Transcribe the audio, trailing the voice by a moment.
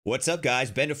What's up,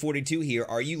 guys? Ben42 here.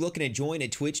 Are you looking to join a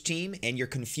Twitch team and you're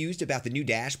confused about the new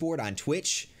dashboard on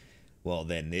Twitch? Well,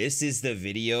 then this is the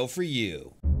video for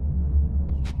you.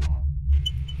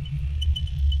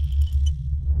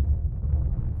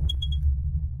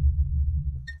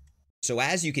 So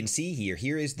as you can see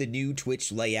here is the new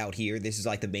Twitch layout here. This is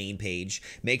like the main page.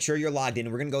 Make sure you're logged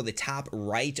in. We're going to go to the top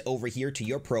right over here to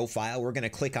your profile. We're going to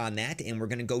click on that and we're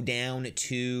going to go down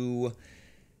to...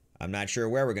 I'm not sure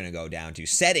where we're going to go down to.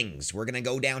 Settings. We're going to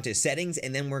go down to settings,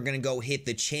 and then we're going to go hit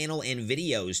the channel and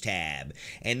videos tab.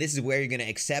 And this is where you're going to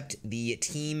accept the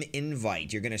team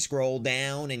invite. You're going to scroll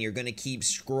down, and you're going to keep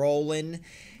scrolling.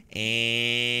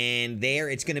 And there,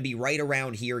 it's going to be right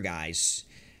around here, guys.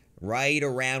 Right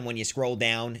around when you scroll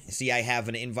down. See, I have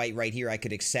an invite right here I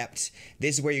could accept.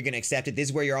 This is where you're going to accept it. This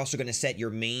is where you're also going to set your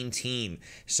main team.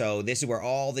 So this is where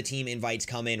all the team invites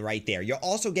come in right there. You'll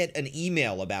also get an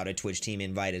email about a Twitch team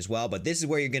invite as well, but this is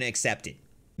where you're going to accept it.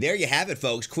 There you have it,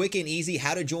 folks. Quick and easy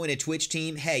how to join a Twitch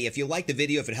team. Hey, if you liked the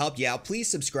video, if it helped you out, please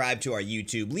subscribe to our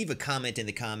YouTube. Leave a comment in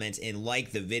the comments and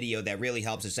like the video. That really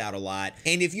helps us out a lot.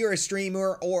 And if you're a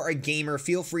streamer or a gamer,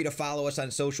 feel free to follow us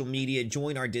on social media,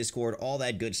 join our Discord, all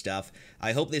that good stuff.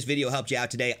 I hope this video helped you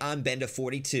out today. I'm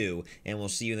Ben42, and we'll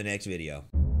see you in the next video.